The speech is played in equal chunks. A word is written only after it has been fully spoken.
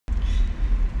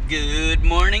Good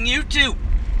morning, YouTube.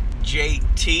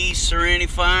 JT Serenity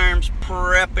Farms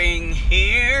prepping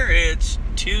here. It's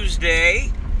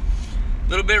Tuesday. A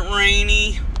little bit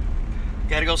rainy.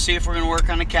 Gotta go see if we're gonna work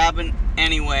on the cabin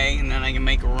anyway, and then I can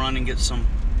make a run and get some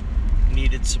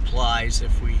needed supplies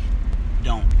if we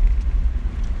don't.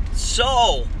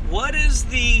 So, what is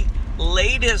the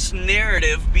latest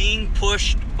narrative being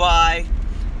pushed by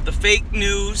the fake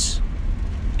news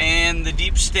and the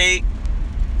deep state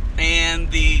and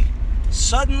the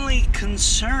suddenly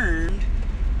concerned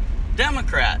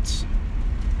Democrats?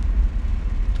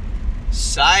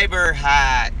 Cyber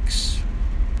hacks.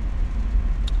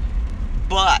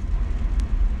 But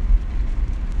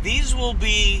these will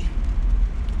be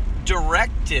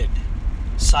directed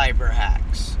cyber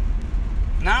hacks,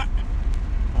 not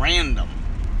random.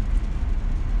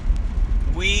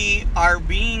 We are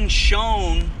being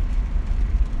shown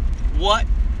what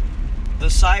the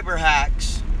cyber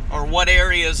hacks, or what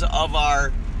areas of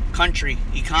our country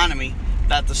economy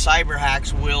that the cyber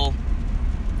hacks will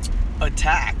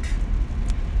attack.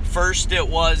 First, it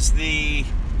was the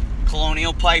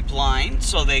Colonial Pipeline,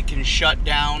 so they can shut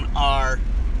down our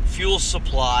fuel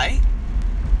supply.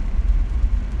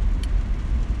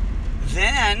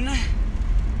 Then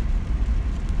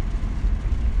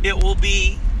it will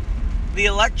be the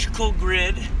electrical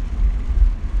grid,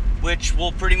 which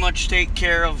will pretty much take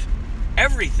care of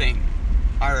everything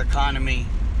our economy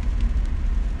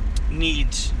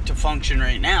needs to function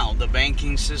right now. The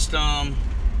banking system,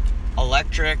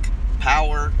 electric,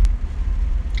 power,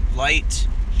 light,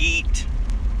 heat,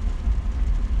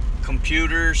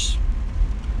 computers,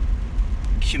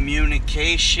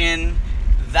 communication.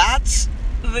 That's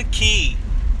the key.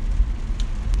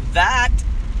 That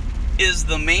is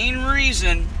the main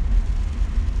reason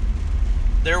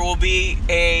there will be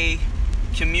a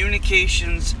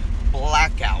communications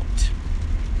blackout.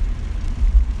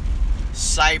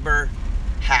 Cyber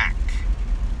hack.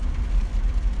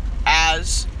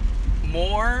 As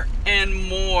more and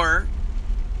more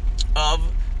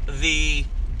of the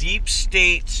deep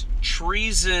state's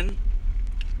treason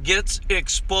gets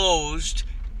exposed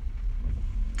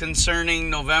concerning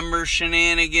November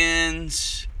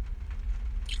shenanigans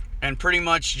and pretty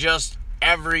much just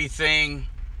everything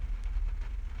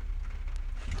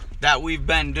that we've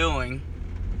been doing,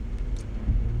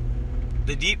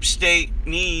 the deep state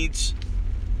needs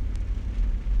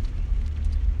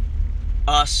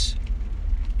us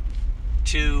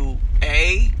to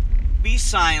A, be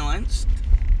silenced,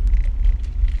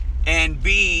 and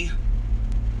B,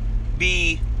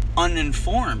 be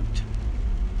uninformed.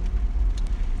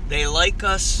 They like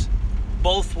us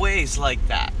both ways like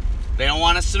that. They don't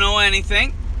want us to know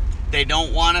anything. They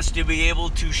don't want us to be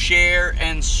able to share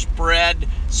and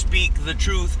speak the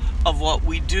truth of what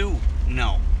we do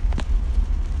know.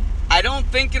 I don't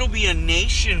think it'll be a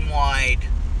nationwide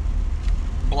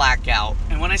blackout.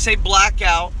 And when I say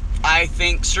blackout, I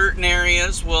think certain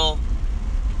areas will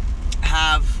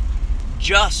have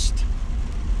just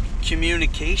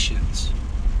communications,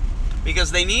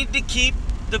 because they need to keep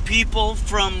the people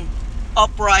from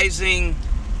uprising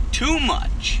too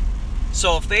much.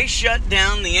 So if they shut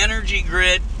down the energy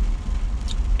grid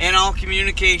and all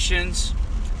communications,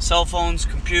 cell phones,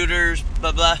 computers,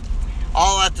 blah blah,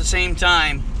 all at the same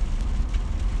time,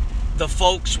 the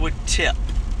folks would tip.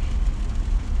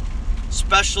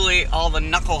 Especially all the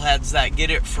knuckleheads that get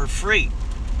it for free.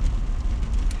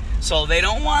 So they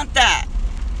don't want that.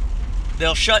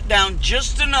 They'll shut down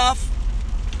just enough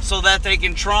so that they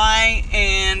can try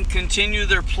and continue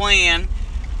their plan,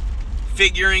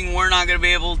 figuring we're not going to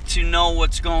be able to know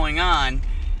what's going on,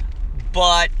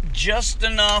 but just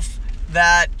enough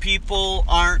that people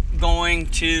aren't going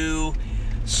to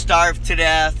starve to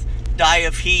death, die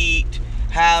of heat,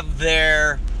 have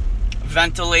their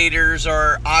ventilators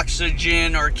or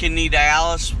oxygen or kidney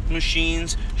dialysis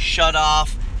machines shut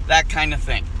off, that kind of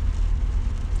thing.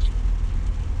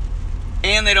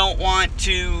 And they don't want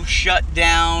to shut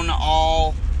down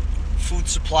all food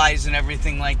supplies and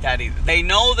everything like that either. They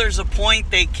know there's a point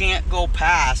they can't go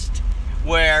past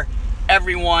where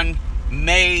everyone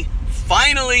may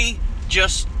finally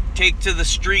just take to the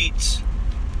streets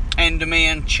and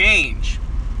demand change.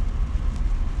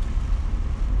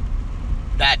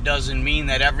 That doesn't mean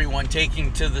that everyone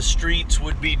taking to the streets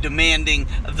would be demanding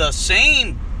the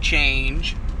same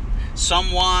change.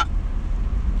 Some want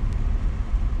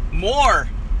more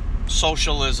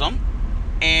socialism,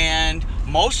 and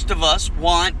most of us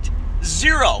want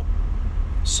zero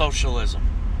socialism.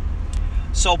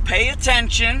 So pay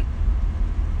attention.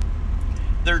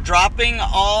 They're dropping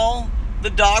all the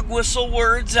dog whistle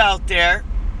words out there.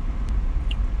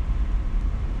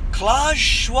 Klaus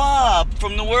Schwab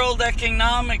from the World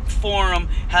Economic Forum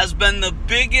has been the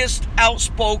biggest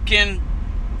outspoken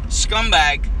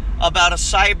scumbag about a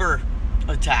cyber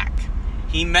attack.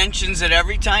 He mentions it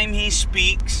every time he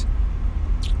speaks.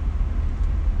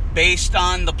 Based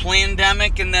on the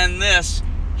pandemic and then this,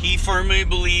 he firmly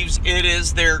believes it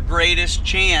is their greatest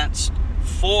chance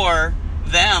for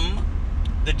them,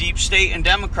 the deep state and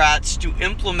Democrats, to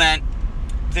implement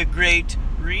the Great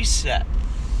Reset.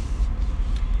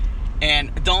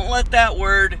 And don't let that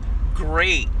word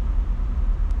great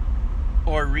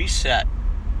or reset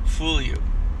fool you.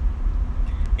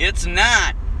 It's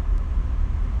not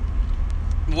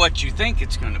what you think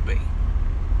it's going to be.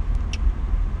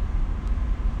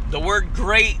 The word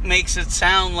great makes it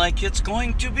sound like it's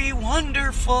going to be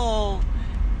wonderful.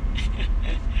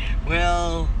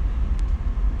 Well,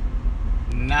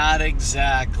 not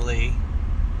exactly.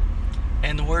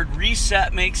 And the word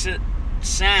reset makes it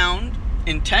sound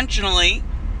intentionally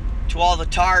to all the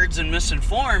tards and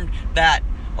misinformed that,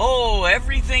 oh,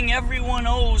 everything everyone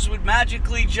owes would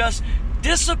magically just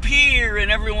disappear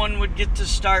and everyone would get to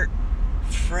start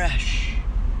fresh.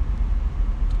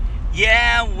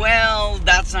 Yeah, well,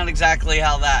 that's not exactly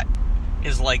how that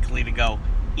is likely to go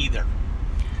either.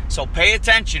 So pay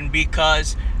attention,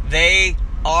 because they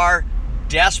are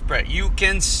desperate. You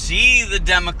can see the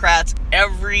Democrats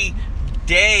every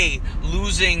day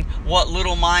losing what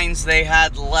little minds they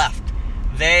had left.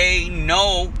 They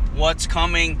know what's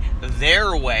coming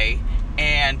their way,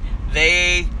 and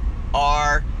they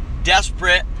are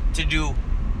desperate to do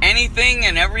anything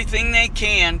and everything they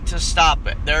can to stop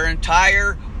it. Their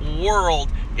entire world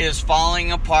is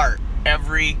falling apart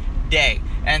every day,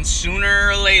 and sooner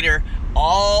or later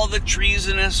all the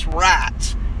treasonous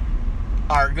rats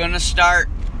are gonna start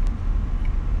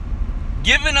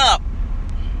giving up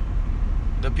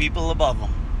the people above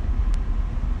them.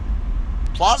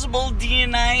 Plausible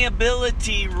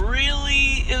deniability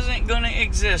really isn't gonna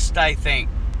exist, I think.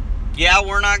 Yeah,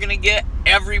 we're not gonna get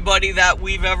everybody that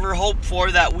we've ever hoped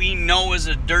for that we know is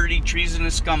a dirty,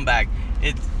 treasonous scumbag.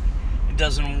 It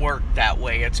doesn't work that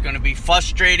way. It's going to be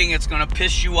frustrating. It's going to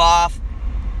piss you off.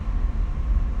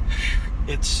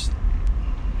 It's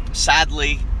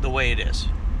sadly the way it is.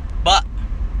 But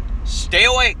stay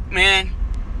awake, man.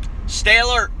 Stay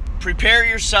alert. Prepare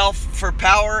yourself for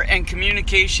power and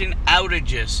communication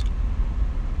outages.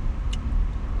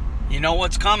 You know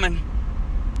what's coming.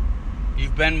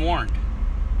 You've been warned.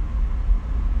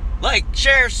 Like,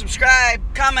 share, subscribe,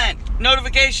 comment,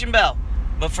 notification bell.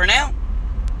 But for now,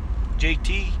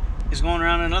 JT is going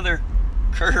around another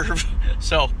curve.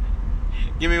 So,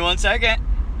 give me 1 second.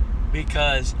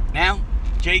 Because now,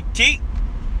 JT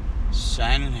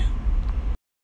signing out.